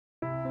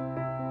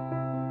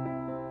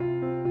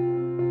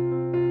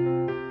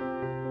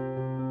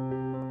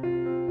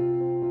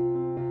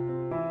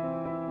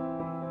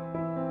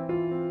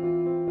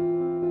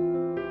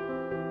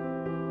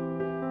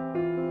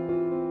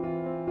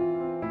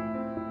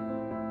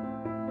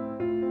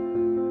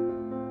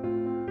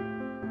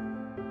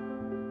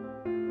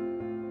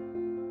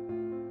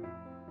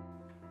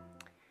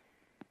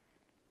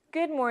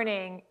Good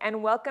morning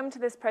and welcome to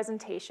this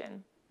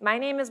presentation. My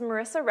name is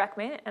Marissa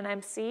Reckmann and I'm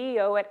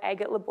CEO at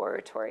AGAT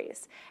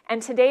Laboratories.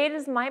 And today it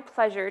is my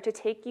pleasure to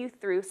take you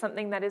through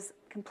something that is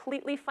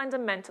completely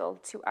fundamental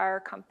to our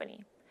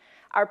company: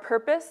 our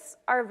purpose,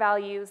 our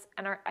values,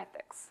 and our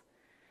ethics.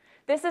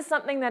 This is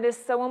something that is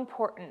so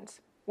important,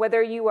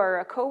 whether you are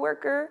a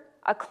coworker,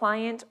 a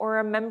client, or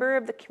a member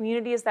of the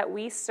communities that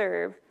we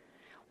serve.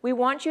 We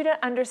want you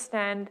to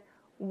understand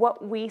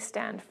what we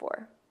stand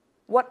for,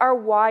 what our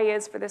why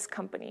is for this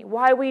company,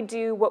 why we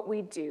do what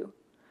we do,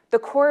 the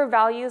core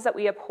values that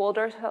we uphold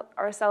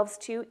ourselves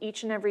to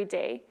each and every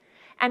day,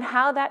 and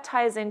how that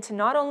ties into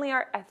not only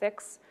our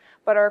ethics,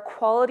 but our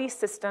quality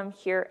system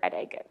here at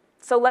AGAT.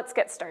 So let's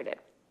get started.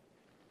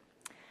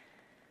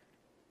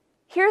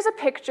 Here's a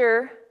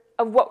picture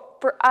of what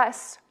for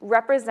us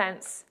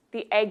represents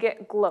the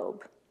AGAT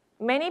globe.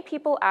 Many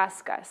people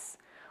ask us,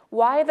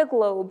 why the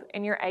globe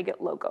in your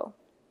AGAT logo?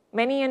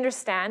 Many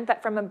understand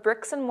that from a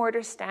bricks and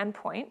mortar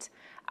standpoint,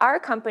 our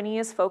company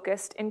is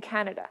focused in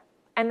Canada,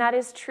 and that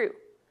is true.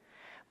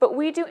 But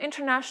we do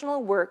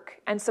international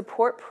work and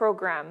support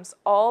programs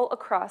all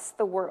across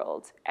the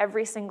world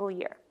every single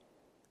year.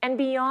 And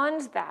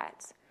beyond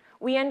that,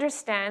 we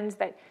understand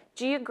that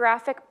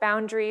geographic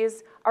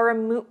boundaries are a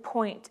moot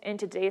point in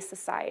today's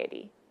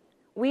society.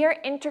 We are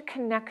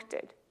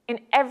interconnected in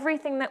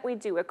everything that we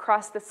do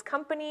across this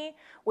company,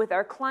 with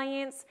our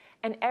clients,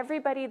 and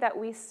everybody that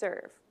we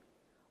serve.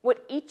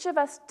 What each of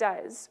us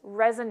does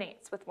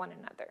resonates with one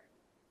another.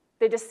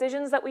 The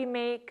decisions that we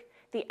make,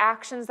 the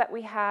actions that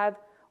we have,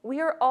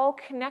 we are all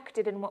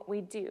connected in what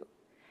we do.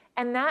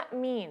 And that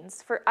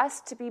means for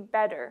us to be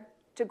better,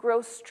 to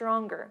grow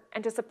stronger,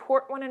 and to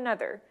support one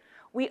another,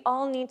 we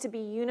all need to be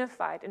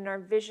unified in our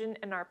vision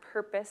and our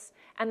purpose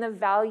and the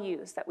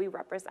values that we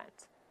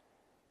represent.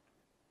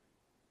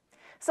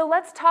 So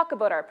let's talk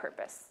about our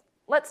purpose.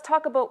 Let's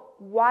talk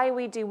about why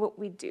we do what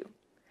we do.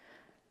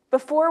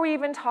 Before we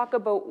even talk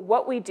about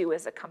what we do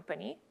as a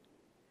company,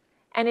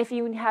 and if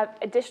you have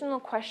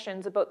additional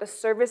questions about the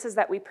services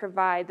that we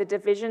provide, the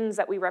divisions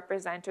that we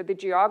represent, or the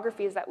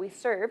geographies that we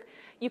serve,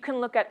 you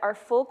can look at our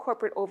full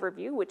corporate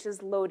overview, which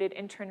is loaded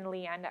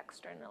internally and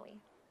externally.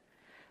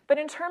 But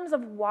in terms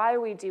of why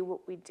we do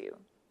what we do,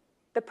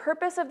 the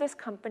purpose of this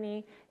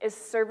company is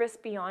service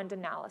beyond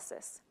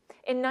analysis.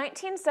 In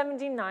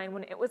 1979,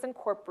 when it was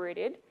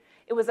incorporated,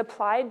 it was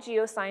Applied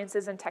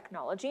Geosciences and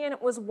Technology, and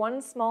it was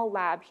one small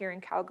lab here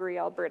in Calgary,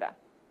 Alberta.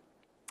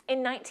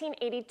 In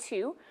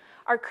 1982,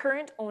 our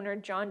current owner,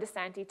 John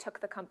DeSanti,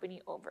 took the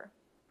company over.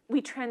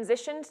 We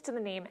transitioned to the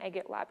name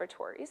AGAT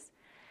Laboratories,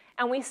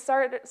 and we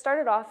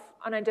started off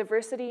on a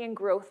diversity and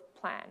growth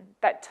plan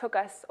that took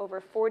us over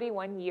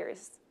 41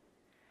 years.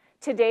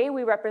 Today,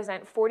 we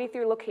represent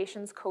 43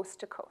 locations coast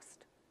to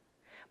coast.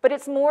 But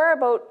it's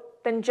more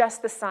than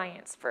just the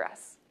science for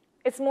us.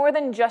 It's more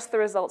than just the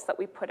results that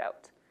we put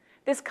out.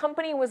 This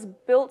company was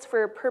built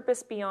for a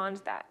purpose beyond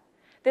that.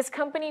 This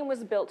company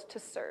was built to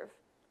serve.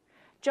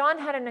 John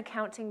had an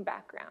accounting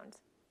background.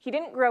 He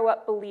didn't grow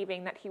up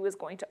believing that he was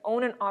going to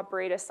own and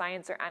operate a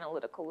science or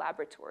analytical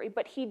laboratory,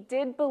 but he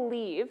did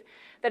believe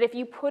that if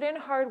you put in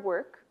hard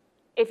work,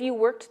 if you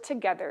worked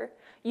together,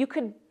 you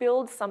could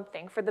build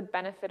something for the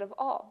benefit of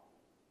all.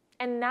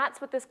 And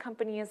that's what this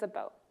company is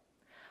about.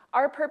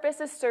 Our purpose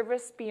is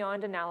service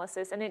beyond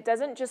analysis, and it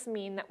doesn't just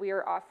mean that we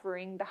are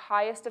offering the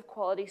highest of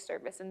quality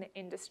service in the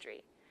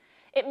industry.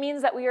 It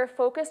means that we are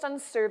focused on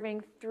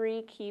serving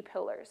three key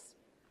pillars: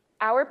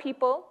 our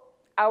people,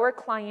 our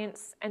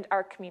clients, and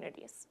our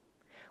communities.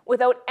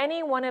 Without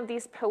any one of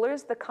these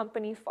pillars, the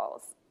company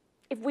falls.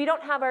 If we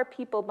don't have our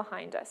people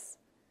behind us,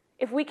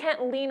 if we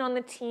can't lean on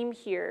the team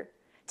here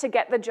to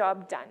get the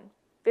job done,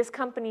 this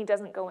company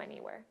doesn't go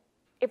anywhere.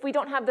 If we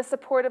don't have the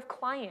support of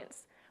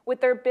clients with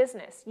their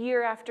business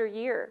year after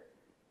year,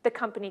 the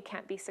company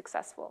can't be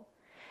successful.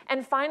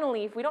 And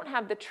finally, if we don't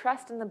have the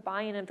trust and the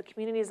buy-in of the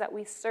communities that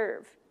we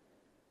serve,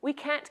 we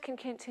can't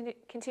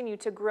continue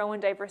to grow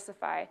and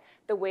diversify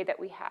the way that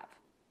we have.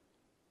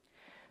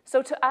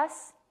 So to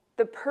us,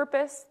 the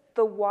purpose,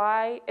 the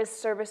why, is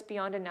service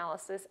beyond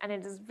analysis, and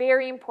it is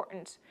very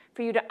important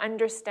for you to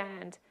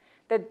understand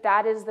that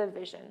that is the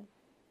vision.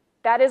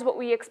 That is what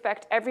we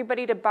expect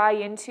everybody to buy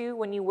into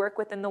when you work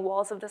within the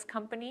walls of this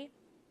company.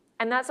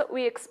 And that's what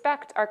we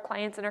expect our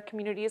clients and our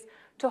communities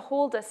to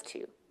hold us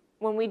to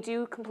when we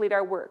do complete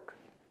our work.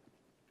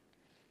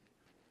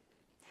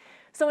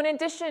 So in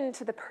addition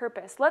to the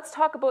purpose, let's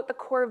talk about the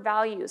core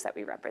values that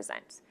we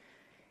represent.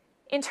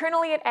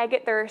 Internally at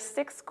AGAT, there are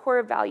 6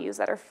 core values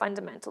that are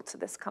fundamental to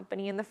this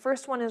company, and the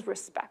first one is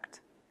respect.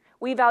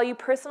 We value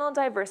personal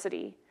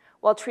diversity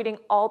while treating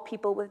all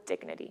people with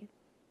dignity.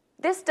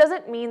 This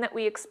doesn't mean that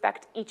we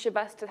expect each of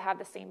us to have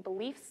the same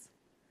beliefs,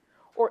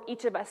 or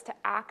each of us to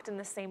act in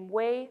the same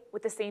way,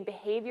 with the same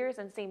behaviors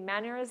and same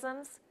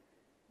mannerisms.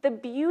 The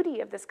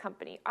beauty of this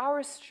company,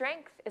 our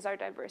strength, is our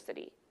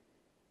diversity.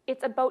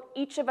 It's about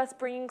each of us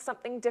bringing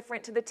something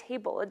different to the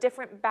table, a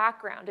different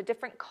background, a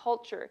different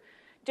culture,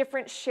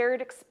 different shared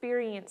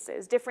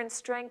experiences, different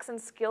strengths and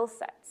skill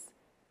sets.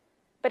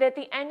 But at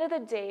the end of the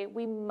day,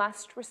 we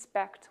must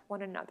respect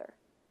one another.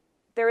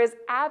 There is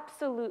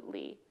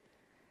absolutely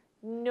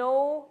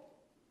no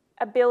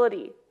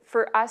ability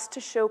for us to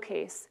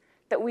showcase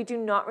that we do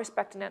not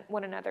respect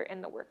one another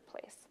in the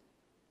workplace.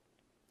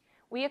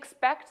 We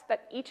expect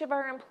that each of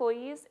our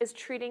employees is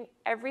treating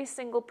every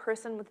single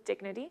person with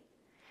dignity,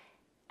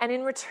 and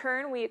in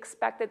return, we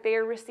expect that they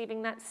are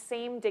receiving that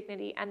same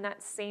dignity and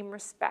that same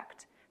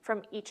respect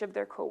from each of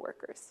their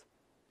coworkers.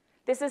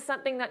 This is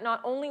something that not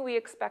only we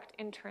expect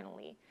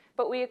internally,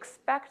 but we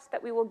expect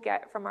that we will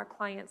get from our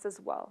clients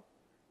as well.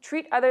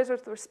 Treat others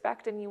with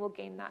respect and you will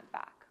gain that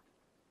back.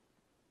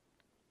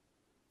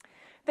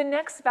 The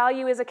next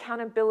value is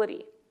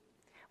accountability.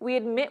 We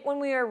admit when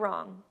we are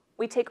wrong.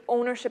 We take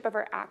ownership of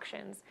our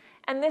actions.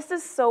 And this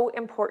is so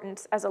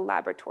important as a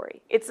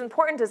laboratory. It's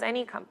important as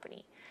any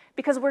company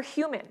because we're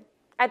human.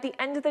 At the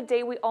end of the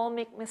day, we all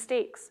make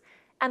mistakes.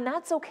 And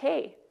that's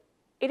okay.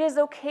 It is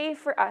okay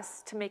for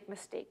us to make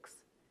mistakes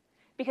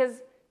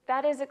because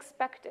that is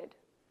expected.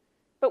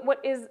 But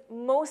what is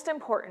most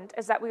important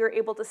is that we are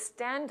able to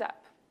stand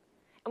up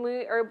and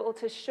we are able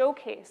to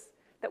showcase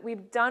that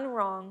we've done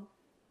wrong,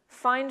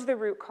 find the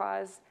root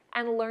cause,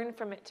 and learn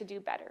from it to do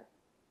better.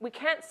 We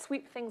can't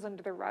sweep things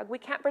under the rug. We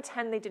can't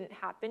pretend they didn't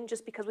happen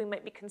just because we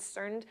might be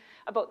concerned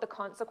about the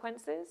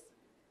consequences.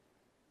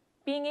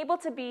 Being able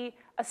to be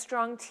a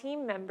strong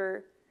team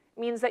member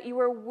means that you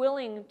are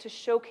willing to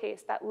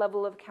showcase that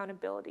level of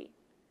accountability.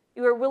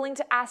 You are willing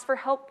to ask for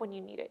help when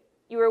you need it.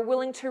 You are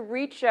willing to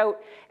reach out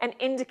and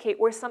indicate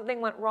where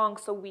something went wrong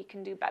so we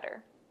can do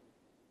better.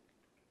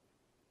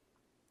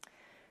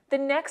 The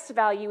next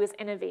value is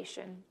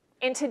innovation.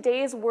 In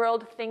today's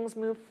world, things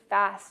move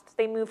fast,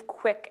 they move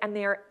quick, and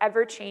they are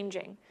ever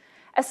changing,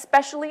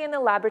 especially in the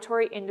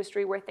laboratory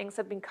industry where things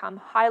have become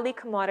highly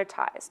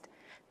commoditized.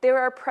 There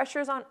are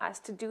pressures on us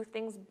to do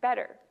things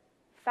better,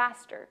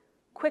 faster,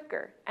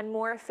 quicker, and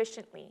more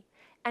efficiently,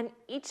 and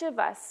each of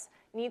us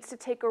needs to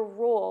take a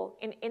role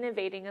in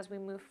innovating as we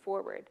move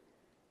forward.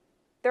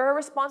 There are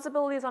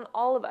responsibilities on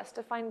all of us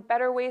to find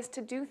better ways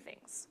to do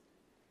things.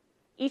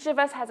 Each of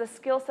us has a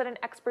skill set and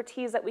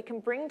expertise that we can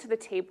bring to the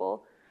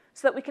table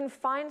so that we can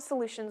find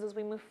solutions as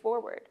we move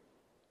forward.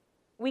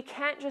 We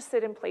can't just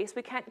sit in place.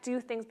 We can't do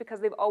things because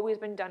they've always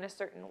been done a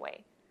certain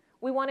way.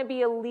 We want to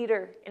be a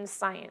leader in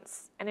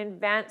science and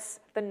advance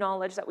the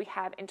knowledge that we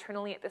have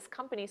internally at this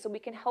company so we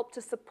can help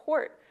to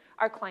support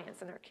our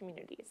clients and our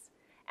communities.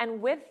 And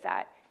with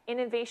that,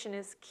 innovation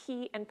is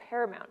key and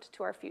paramount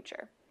to our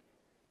future.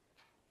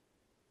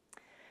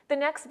 The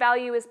next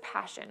value is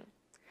passion.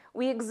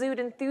 We exude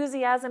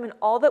enthusiasm in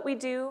all that we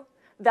do,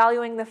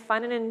 valuing the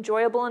fun and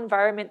enjoyable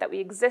environment that we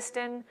exist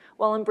in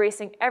while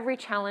embracing every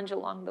challenge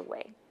along the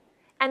way.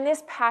 And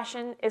this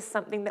passion is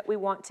something that we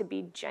want to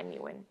be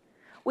genuine.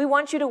 We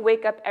want you to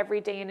wake up every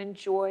day and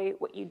enjoy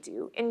what you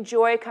do.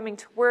 Enjoy coming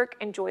to work,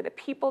 enjoy the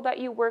people that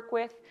you work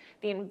with,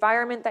 the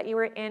environment that you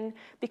are in,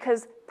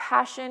 because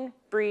passion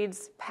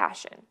breeds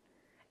passion.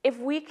 If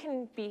we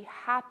can be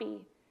happy,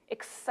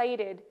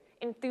 excited,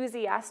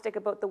 enthusiastic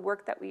about the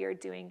work that we are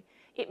doing,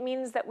 it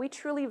means that we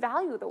truly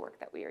value the work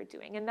that we are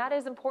doing, and that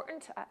is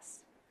important to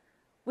us.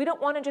 We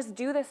don't want to just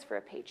do this for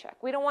a paycheck.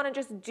 We don't want to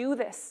just do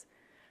this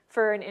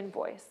for an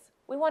invoice.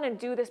 We want to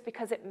do this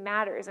because it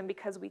matters and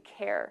because we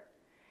care.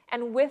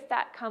 And with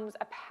that comes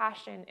a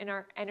passion in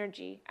our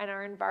energy and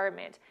our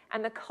environment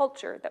and the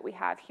culture that we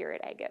have here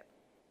at AGAT.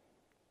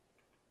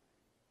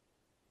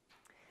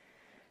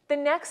 The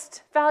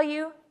next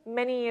value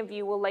many of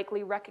you will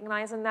likely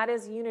recognize, and that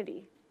is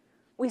unity.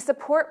 We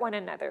support one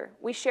another.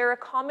 We share a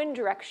common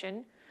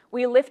direction.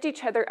 We lift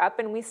each other up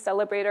and we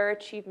celebrate our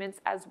achievements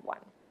as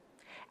one.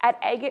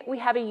 At AGAT, we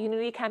have a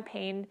unity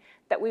campaign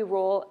that we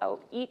roll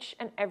out each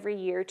and every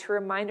year to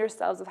remind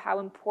ourselves of how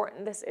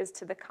important this is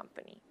to the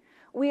company.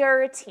 We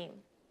are a team.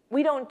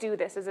 We don't do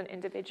this as an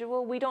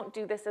individual. We don't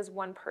do this as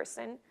one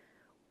person.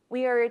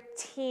 We are a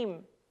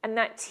team, and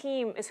that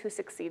team is who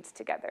succeeds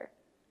together.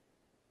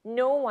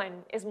 No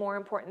one is more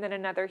important than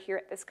another here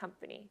at this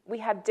company. We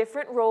have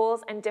different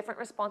roles and different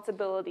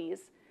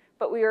responsibilities,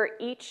 but we are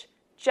each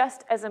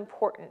just as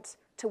important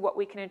to what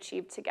we can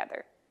achieve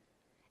together.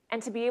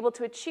 And to be able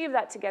to achieve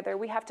that together,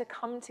 we have to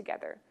come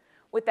together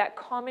with that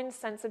common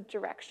sense of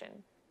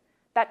direction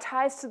that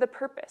ties to the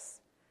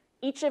purpose.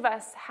 Each of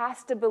us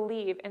has to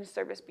believe in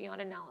service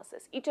beyond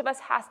analysis. Each of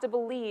us has to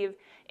believe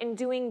in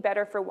doing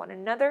better for one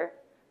another,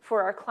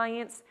 for our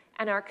clients,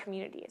 and our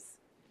communities.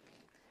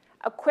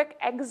 A quick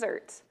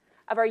excerpt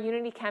of our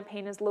Unity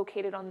campaign is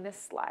located on this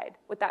slide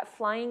with that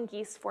flying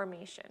geese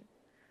formation.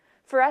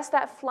 For us,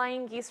 that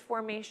flying geese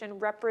formation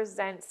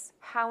represents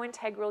how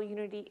integral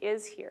Unity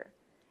is here.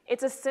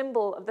 It's a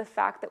symbol of the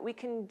fact that we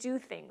can do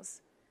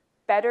things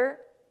better,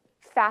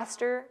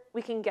 faster,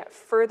 we can get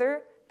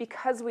further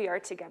because we are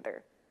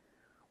together.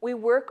 We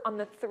work on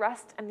the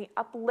thrust and the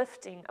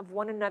uplifting of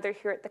one another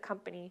here at the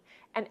company,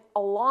 and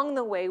along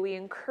the way, we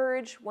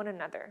encourage one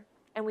another,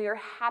 and we are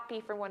happy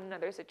for one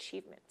another's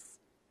achievements.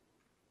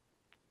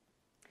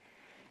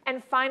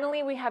 And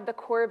finally, we have the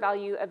core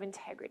value of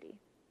integrity.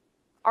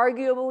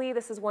 Arguably,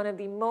 this is one of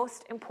the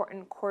most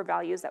important core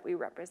values that we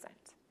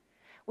represent.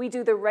 We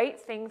do the right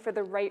thing for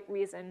the right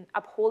reason,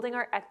 upholding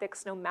our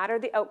ethics no matter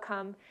the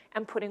outcome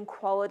and putting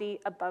quality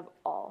above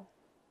all.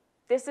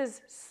 This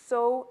is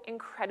so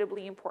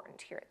incredibly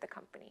important here at the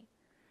company.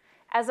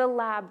 As a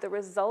lab, the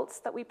results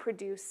that we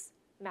produce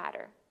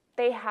matter.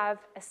 They have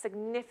a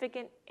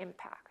significant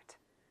impact.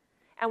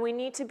 And we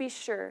need to be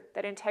sure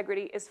that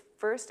integrity is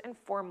first and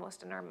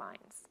foremost in our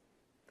minds.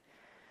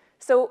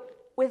 So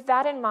with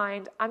that in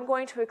mind, I'm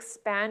going to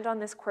expand on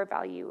this core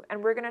value,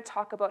 and we're going to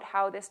talk about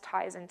how this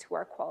ties into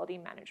our quality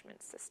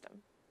management system.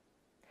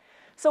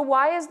 So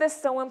why is this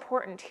so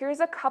important? Here's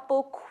a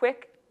couple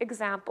quick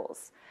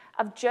examples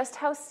of just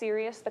how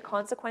serious the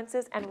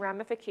consequences and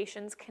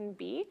ramifications can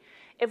be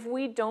if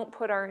we don't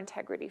put our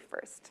integrity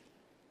first.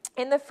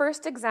 In the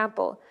first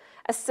example,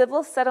 a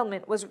civil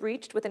settlement was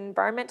reached with an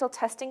environmental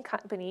testing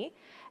company,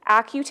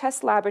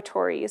 AGAT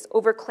Laboratories,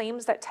 over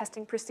claims that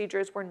testing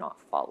procedures were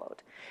not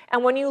followed.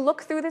 And when you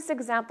look through this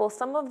example,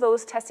 some of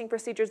those testing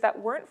procedures that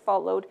weren't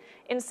followed,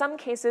 in some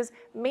cases,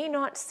 may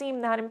not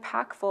seem that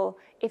impactful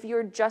if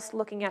you're just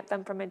looking at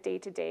them from a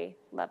day-to-day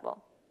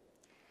level.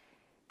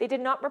 They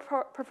did not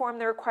perform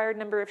the required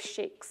number of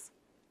shakes.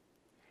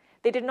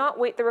 They did not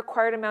wait the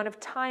required amount of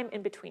time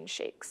in between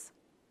shakes.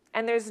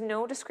 And there's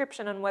no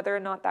description on whether or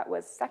not that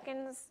was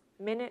seconds,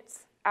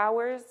 minutes,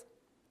 hours.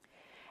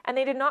 And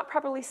they did not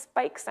properly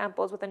spike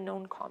samples with a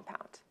known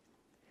compound.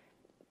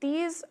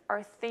 These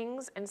are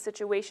things and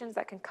situations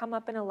that can come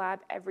up in a lab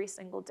every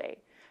single day,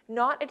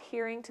 not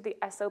adhering to the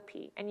SOP.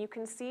 And you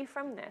can see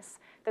from this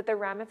that the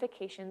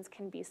ramifications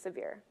can be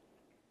severe.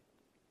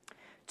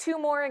 Two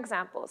more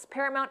examples.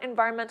 Paramount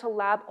Environmental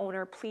Lab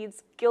owner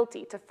pleads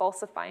guilty to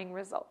falsifying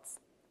results.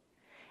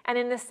 And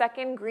in the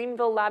second,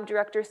 Greenville lab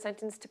director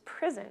sentenced to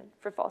prison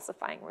for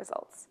falsifying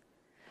results.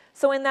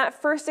 So in that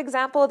first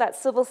example, that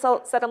civil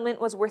settlement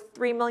was worth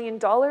 $3 million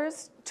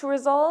to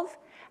resolve.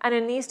 And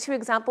in these two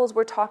examples,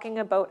 we're talking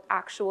about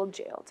actual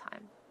jail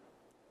time.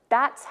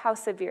 That's how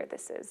severe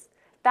this is.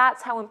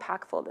 That's how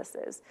impactful this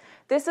is.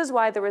 This is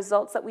why the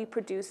results that we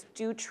produce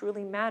do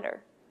truly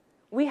matter.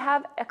 We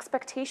have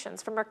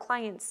expectations from our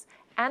clients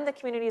and the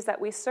communities that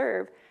we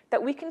serve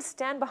that we can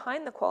stand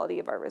behind the quality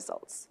of our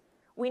results.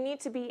 We need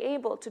to be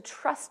able to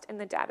trust in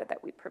the data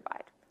that we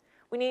provide.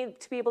 We need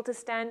to be able to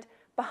stand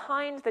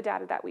behind the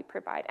data that we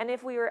provide. And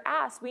if we were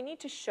asked, we need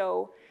to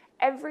show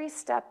every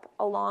step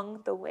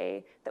along the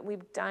way that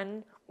we've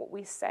done what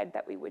we said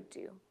that we would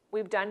do.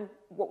 We've done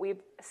what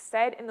we've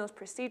said in those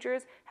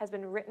procedures has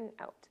been written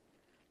out.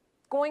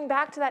 Going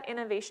back to that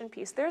innovation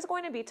piece, there's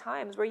going to be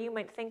times where you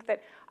might think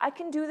that I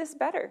can do this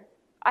better.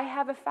 I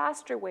have a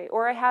faster way,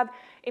 or I have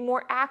a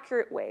more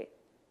accurate way.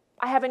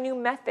 I have a new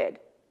method.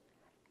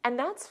 And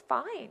that's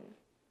fine.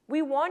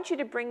 We want you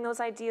to bring those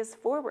ideas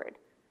forward.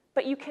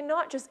 But you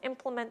cannot just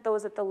implement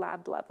those at the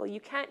lab level. You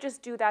can't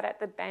just do that at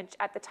the bench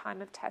at the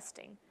time of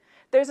testing.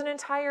 There's an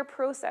entire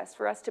process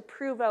for us to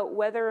prove out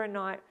whether or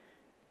not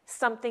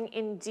something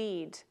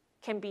indeed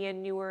can be a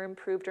newer,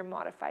 improved, or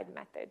modified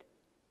method.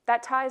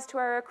 That ties to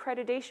our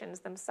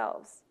accreditations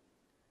themselves.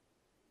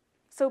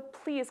 So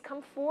please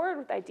come forward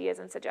with ideas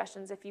and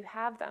suggestions if you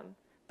have them,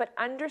 but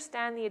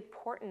understand the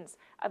importance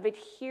of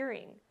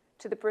adhering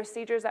to the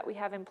procedures that we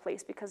have in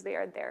place because they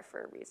are there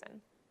for a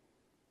reason.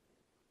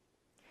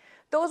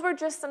 Those were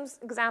just some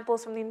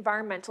examples from the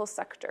environmental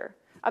sector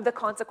of the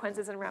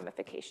consequences and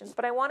ramifications,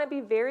 but I want to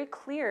be very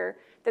clear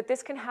that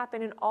this can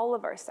happen in all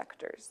of our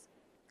sectors.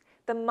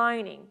 The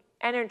mining,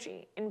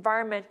 energy,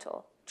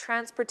 environmental,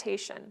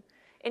 transportation,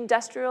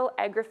 industrial,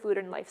 agri-food,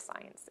 and life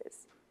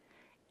sciences.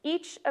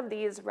 Each of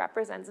these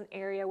represents an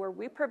area where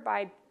we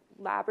provide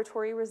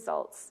laboratory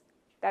results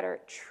that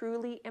are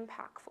truly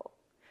impactful.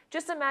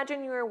 Just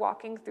imagine you were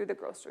walking through the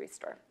grocery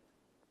store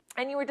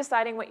and you were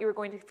deciding what you were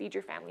going to feed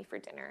your family for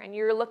dinner, and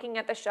you're looking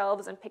at the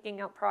shelves and picking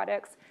out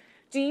products.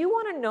 Do you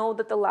want to know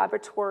that the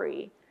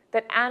laboratory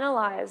that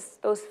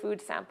analyzed those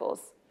food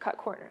samples cut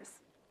corners?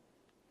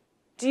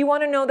 Do you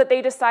want to know that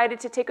they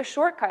decided to take a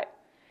shortcut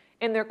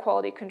in their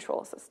quality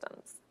control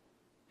systems?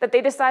 That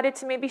they decided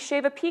to maybe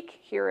shave a peak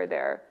here or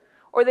there,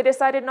 or they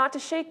decided not to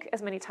shake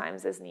as many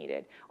times as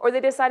needed, or they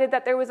decided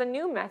that there was a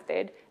new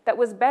method that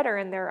was better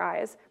in their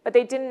eyes, but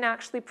they didn't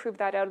actually prove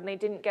that out and they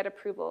didn't get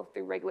approval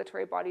through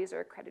regulatory bodies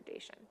or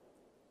accreditation?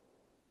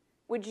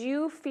 Would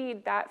you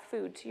feed that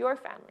food to your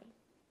family?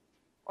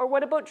 Or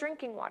what about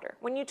drinking water?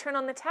 When you turn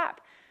on the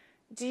tap,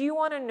 do you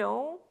want to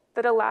know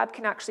that a lab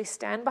can actually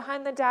stand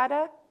behind the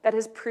data that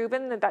has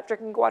proven that that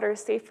drinking water is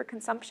safe for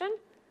consumption?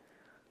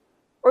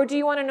 Or do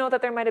you want to know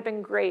that there might have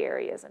been gray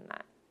areas in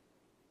that?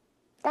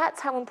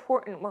 That's how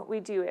important what we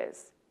do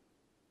is.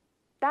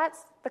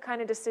 That's the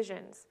kind of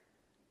decisions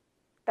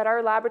that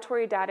our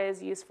laboratory data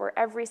is used for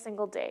every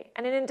single day.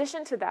 And in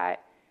addition to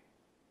that,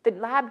 the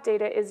lab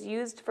data is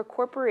used for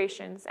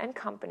corporations and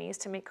companies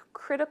to make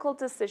critical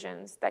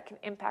decisions that can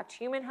impact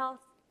human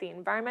health, the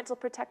environmental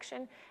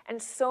protection,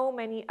 and so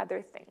many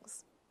other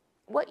things.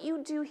 What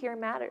you do here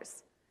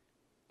matters.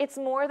 It's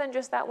more than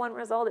just that one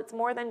result. It's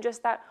more than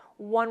just that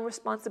one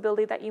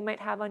responsibility that you might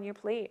have on your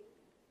plate.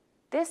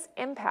 This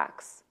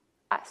impacts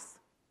us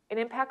it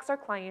impacts our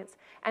clients,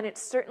 and it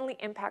certainly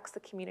impacts the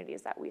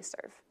communities that we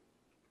serve.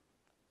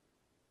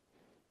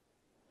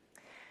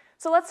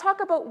 So let's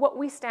talk about what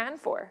we stand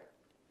for.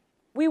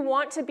 We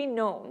want to be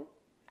known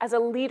as a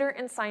leader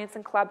in science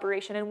and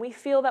collaboration, and we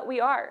feel that we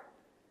are.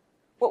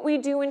 What we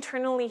do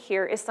internally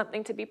here is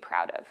something to be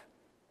proud of.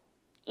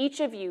 Each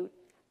of you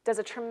does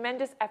a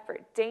tremendous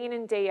effort day in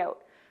and day out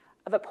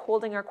of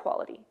upholding our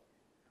quality.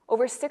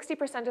 Over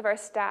 60% of our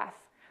staff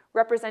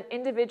represent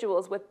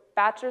individuals with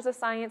Bachelor's of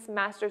Science,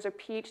 Master's, or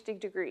PhD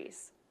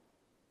degrees.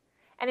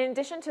 And in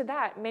addition to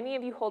that, many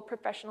of you hold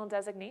professional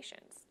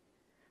designations.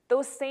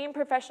 Those same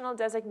professional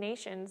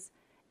designations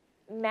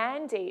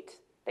mandate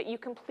that you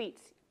complete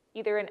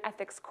either an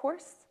ethics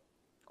course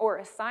or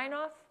a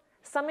sign-off,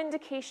 some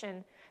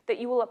indication that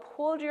you will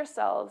uphold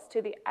yourselves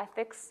to the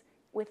ethics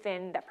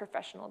within that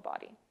professional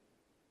body,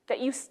 that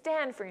you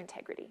stand for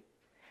integrity.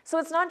 So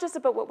it's not just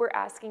about what we're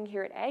asking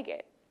here at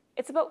AGAT,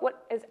 it's about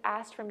what is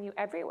asked from you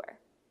everywhere.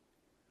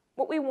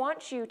 What we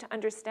want you to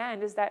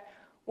understand is that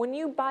when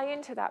you buy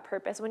into that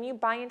purpose, when you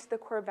buy into the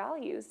core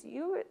values,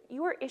 you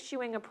are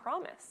issuing a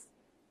promise.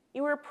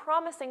 You are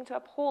promising to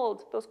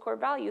uphold those core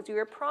values. You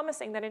are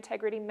promising that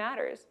integrity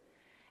matters.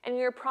 And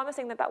you are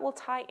promising that that will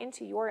tie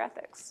into your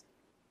ethics.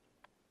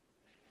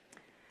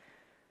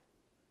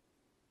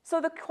 So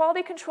the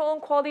Quality Control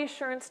and Quality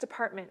Assurance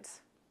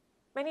Department.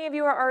 Many of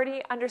you are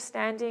already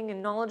understanding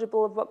and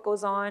knowledgeable of what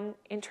goes on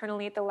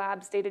internally at the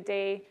labs day to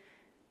day.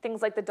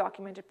 Things like the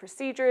documented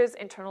procedures,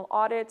 internal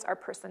audits, our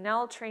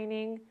personnel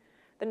training,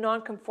 the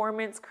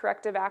non-conformance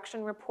corrective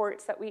action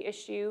reports that we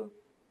issue,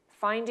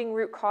 finding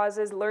root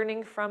causes,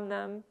 learning from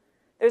them.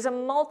 There's a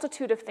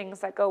multitude of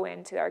things that go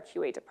into our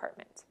QA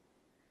department.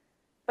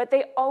 But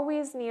they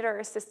always need our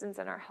assistance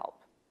and our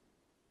help.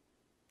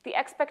 The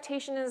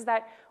expectation is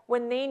that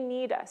when they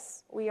need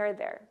us, we are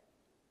there.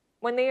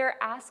 When they are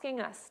asking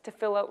us to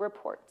fill out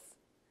reports,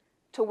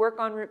 to work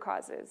on root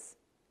causes,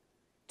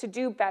 to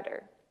do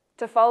better,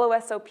 to follow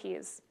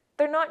SOPs,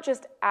 they're not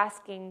just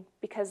asking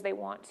because they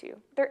want to.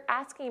 They're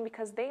asking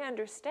because they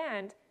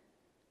understand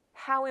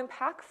how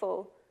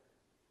impactful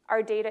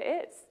our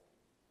data is.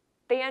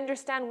 They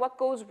understand what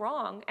goes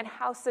wrong and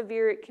how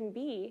severe it can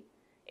be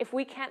if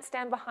we can't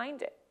stand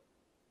behind it.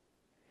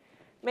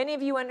 Many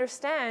of you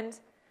understand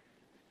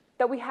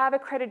that we have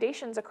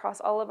accreditations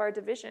across all of our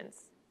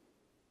divisions,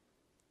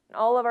 in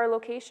all of our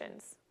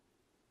locations.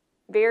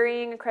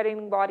 Varying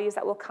accrediting bodies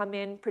that will come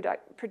in,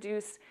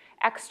 produce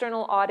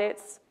external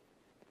audits,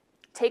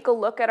 take a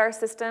look at our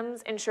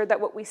systems, ensure that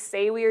what we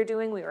say we are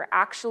doing, we are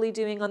actually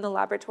doing on the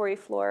laboratory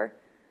floor.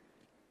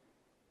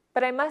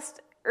 But I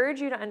must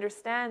urge you to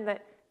understand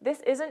that this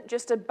isn't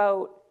just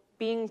about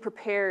being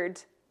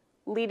prepared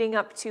leading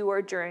up to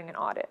or during an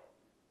audit.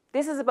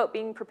 This is about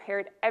being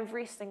prepared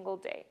every single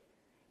day.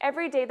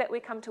 Every day that we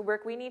come to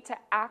work, we need to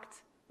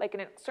act like an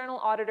external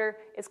auditor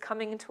is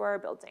coming into our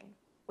building.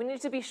 We need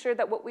to be sure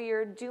that what we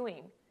are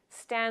doing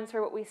stands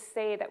for what we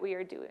say that we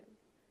are doing.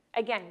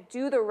 Again,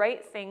 do the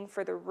right thing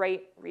for the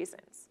right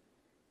reasons.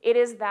 It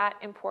is that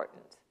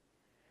important.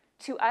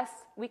 To us,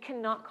 we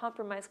cannot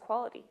compromise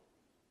quality.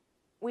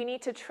 We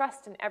need to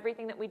trust in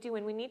everything that we do,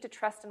 and we need to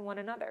trust in one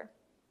another.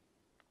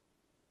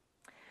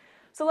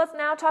 So let's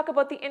now talk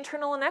about the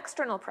internal and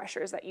external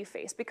pressures that you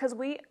face, because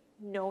we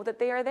know that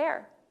they are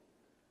there.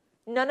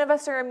 None of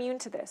us are immune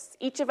to this.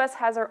 Each of us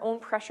has our own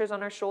pressures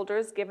on our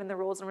shoulders, given the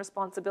roles and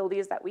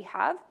responsibilities that we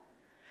have.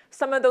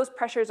 Some of those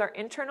pressures are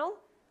internal,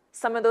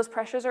 some of those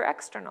pressures are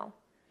external.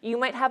 You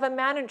might have a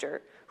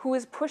manager who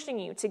is pushing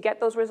you to get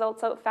those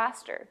results out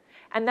faster,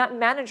 and that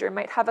manager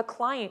might have a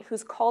client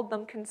who's called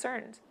them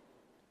concerned.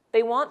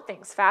 They want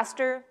things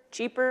faster,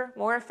 cheaper,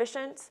 more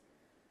efficient.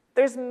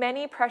 There's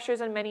many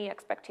pressures and many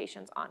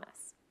expectations on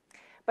us.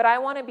 But I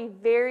want to be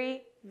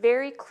very,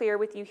 very clear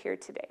with you here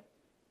today.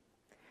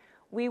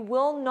 We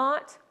will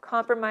not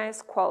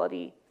compromise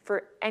quality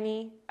for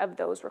any of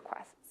those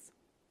requests.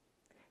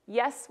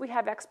 Yes, we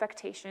have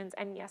expectations,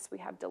 and yes, we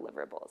have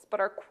deliverables, but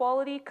our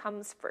quality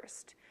comes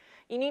first.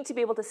 You need to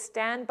be able to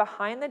stand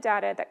behind the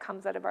data that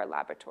comes out of our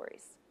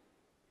laboratories.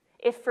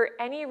 If for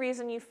any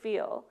reason you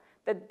feel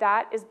that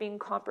that is being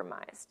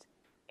compromised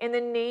in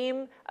the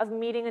name of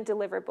meeting a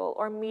deliverable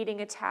or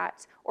meeting a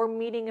TAT or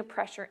meeting a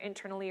pressure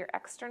internally or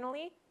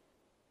externally,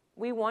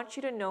 we want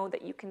you to know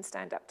that you can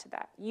stand up to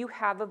that. You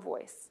have a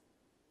voice.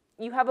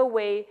 You have a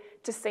way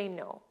to say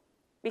no,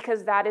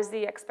 because that is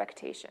the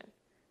expectation.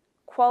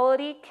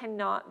 Quality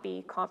cannot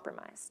be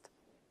compromised.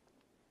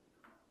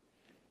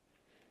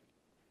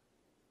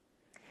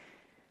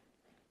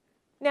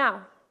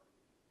 Now,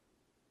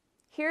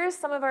 here's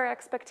some of our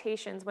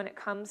expectations when it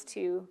comes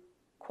to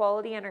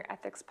quality and our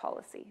ethics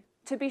policy.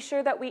 To be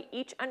sure that we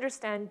each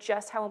understand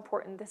just how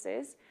important this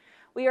is,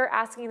 we are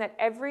asking that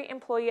every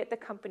employee at the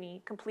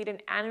company complete an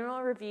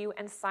annual review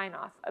and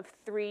sign-off of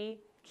 3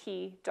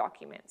 key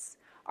documents: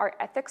 our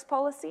ethics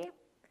policy,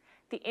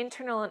 the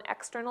internal and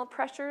external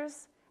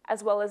pressures,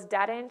 as well as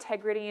data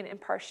integrity and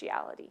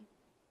impartiality.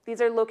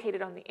 These are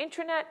located on the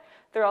intranet.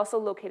 They're also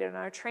located on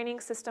our training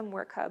system,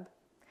 WorkHub.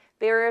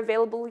 They are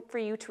available for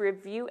you to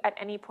review at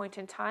any point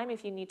in time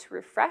if you need to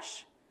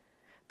refresh.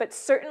 But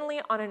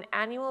certainly on an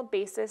annual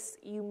basis,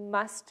 you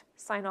must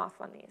sign off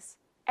on these.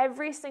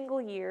 Every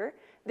single year,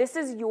 this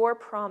is your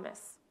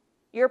promise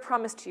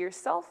to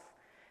yourself,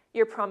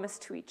 your promise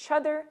to each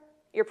other,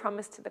 your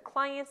promise to the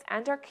clients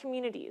and our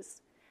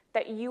communities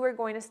that you are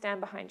going to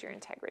stand behind your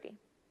integrity.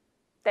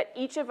 That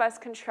each of us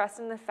can trust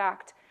in the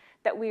fact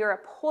that we are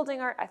upholding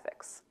our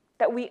ethics,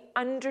 that we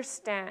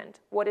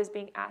understand what is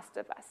being asked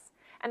of us,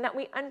 and that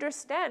we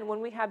understand when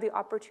we have the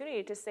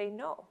opportunity to say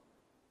no.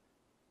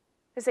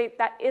 To say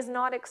that is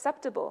not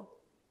acceptable.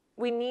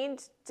 We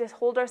need to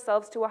hold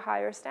ourselves to a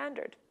higher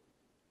standard.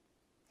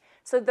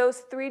 So those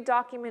 3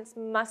 documents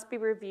must be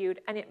reviewed,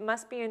 and it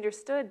must be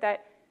understood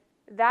that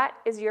that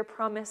is your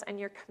promise and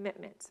your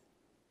commitment.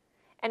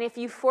 And if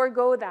you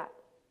forego that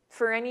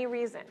for any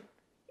reason,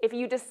 if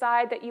you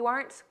decide that you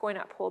aren't going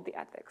to uphold the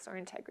ethics or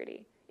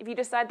integrity, if you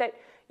decide that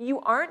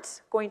you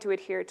aren't going to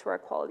adhere to our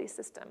quality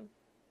system,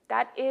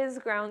 that is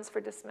grounds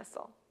for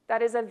dismissal.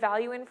 That is a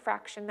value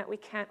infraction that we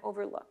can't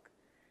overlook.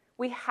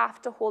 We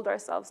have to hold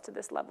ourselves to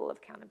this level of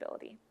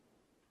accountability.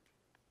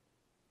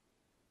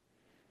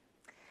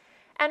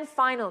 And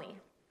finally,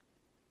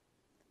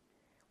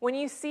 when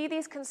you see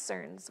these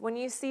concerns, when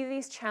you see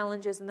these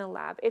challenges in the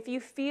lab, if you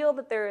feel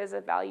that there is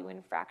a value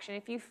infraction,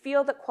 if you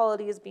feel that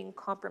quality is being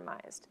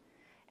compromised,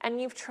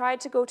 and you've tried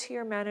to go to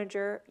your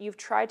manager, you've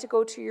tried to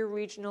go to your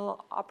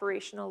regional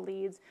operational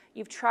leads,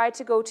 you've tried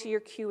to go to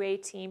your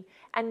QA team,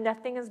 and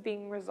nothing is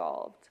being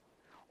resolved,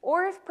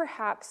 or if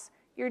perhaps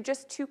you're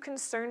just too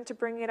concerned to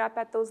bring it up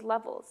at those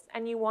levels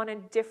and you want a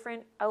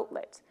different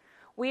outlet,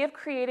 we have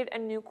created a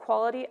new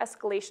quality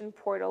escalation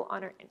portal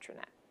on our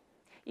intranet.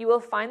 You will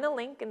find the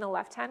link in the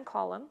left-hand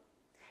column,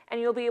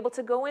 and you'll be able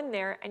to go in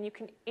there and you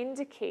can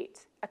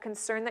indicate a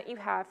concern that you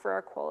have for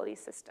our quality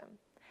system.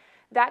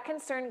 That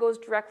concern goes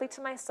directly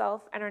to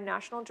myself and our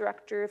National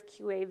Director of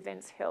QA,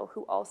 Vince Hill,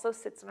 who also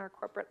sits in our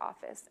corporate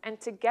office. And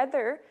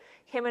together,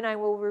 him and I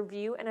will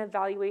review and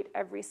evaluate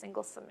every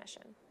single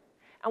submission.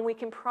 And we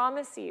can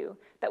promise you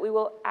that we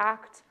will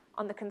act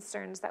on the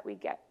concerns that we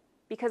get.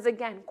 Because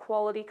again,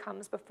 quality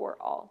comes before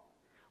all.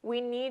 We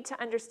need to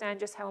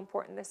understand just how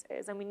important this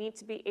is, and we need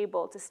to be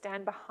able to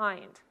stand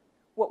behind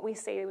what we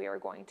say we are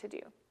going to do.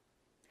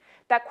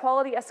 That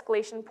quality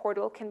escalation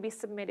portal can be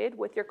submitted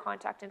with your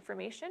contact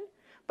information,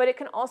 but it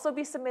can also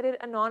be submitted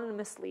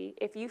anonymously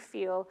if you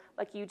feel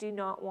like you do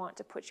not want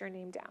to put your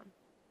name down.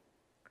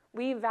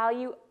 We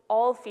value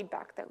all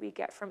feedback that we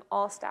get from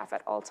all staff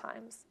at all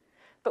times.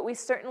 But we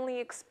certainly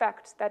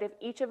expect that if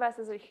each of us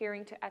is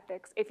adhering to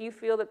ethics, if you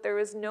feel that there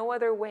is no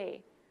other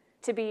way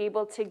to be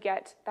able to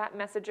get that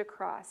message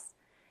across,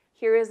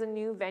 here is a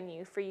new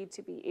venue for you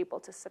to be able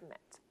to submit.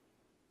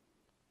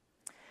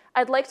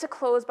 I'd like to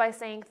close by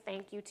saying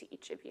thank you to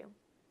each of you.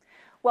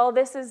 While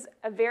this is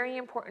a very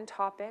important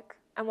topic,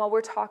 and while we're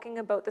talking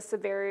about the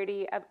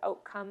severity of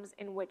outcomes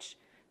in which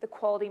the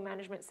quality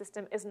management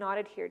system is not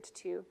adhered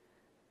to,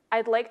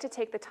 I'd like to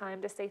take the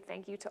time to say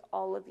thank you to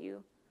all of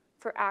you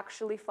for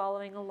actually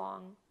following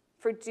along,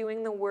 for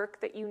doing the work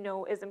that you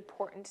know is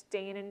important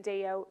day in and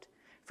day out,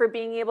 for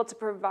being able to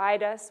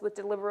provide us with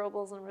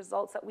deliverables and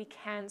results that we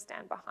can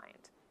stand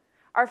behind.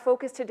 Our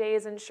focus today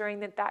is ensuring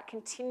that that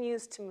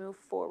continues to move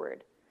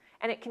forward,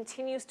 and it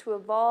continues to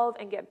evolve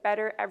and get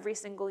better every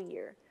single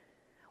year.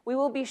 We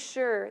will be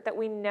sure that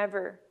we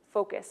never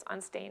focus on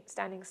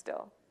standing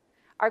still.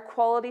 Our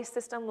quality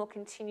system will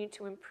continue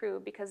to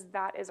improve because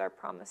that is our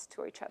promise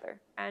to each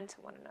other and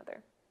to one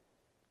another.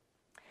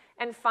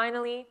 And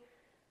finally,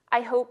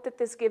 I hope that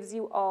this gives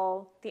you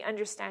all the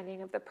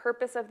understanding of the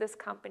purpose of this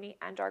company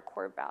and our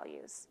core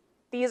values.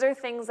 These are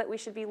things that we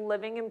should be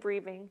living and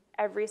breathing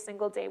every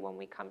single day when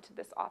we come to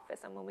this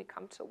office and when we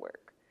come to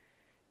work.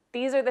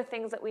 These are the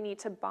things that we need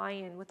to buy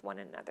in with one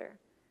another.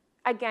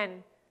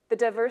 Again, the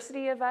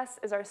diversity of us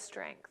is our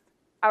strength.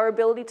 Our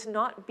ability to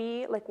not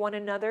be like one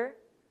another,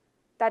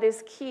 that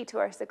is key to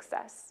our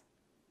success.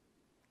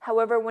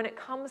 However, when it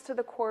comes to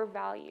the core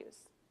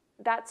values,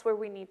 that's where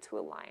we need to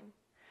align.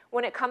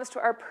 When it comes to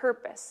our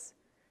purpose,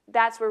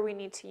 that's where we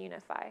need to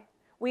unify.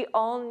 We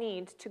all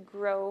need to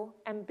grow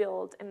and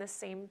build in the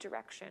same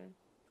direction,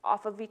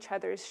 off of each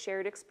other's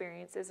shared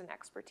experiences and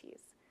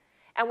expertise.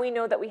 And we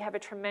know that we have a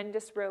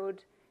tremendous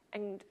road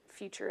and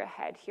future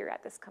ahead here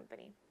at this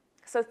company.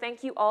 So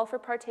thank you all for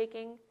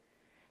partaking.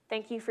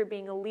 Thank you for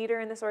being a leader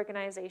in this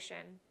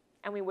organization,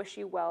 and we wish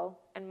you well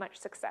and much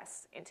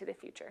success into the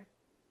future.